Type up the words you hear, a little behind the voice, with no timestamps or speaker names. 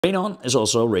Radon is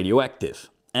also radioactive.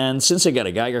 And since I got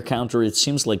a Geiger counter, it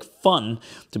seems like fun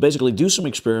to basically do some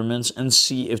experiments and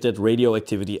see if that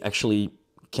radioactivity actually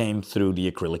came through the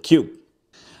acrylic cube.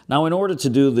 Now, in order to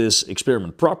do this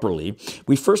experiment properly,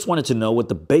 we first wanted to know what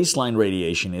the baseline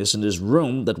radiation is in this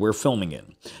room that we're filming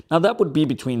in. Now, that would be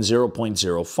between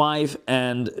 0.05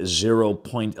 and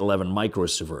 0.11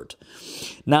 microsievert.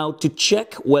 Now, to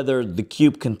check whether the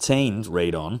cube contained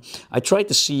radon, I tried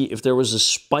to see if there was a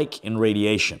spike in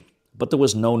radiation, but there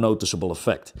was no noticeable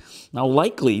effect. Now,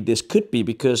 likely this could be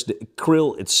because the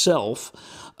acrylic itself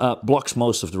blocks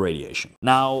most of the radiation.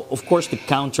 Now, of course, the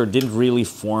counter didn't really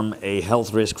form a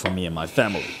health risk for me and my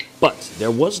family, but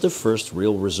there was the first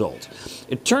real result.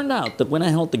 It turned out that when I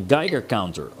held the Geiger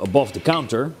counter above the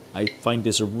counter, I find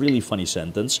this a really funny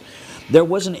sentence, there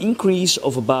was an increase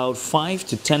of about 5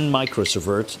 to 10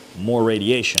 microsievert more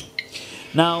radiation.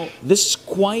 Now, this is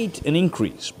quite an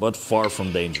increase, but far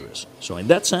from dangerous. So in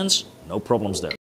that sense, no problems there.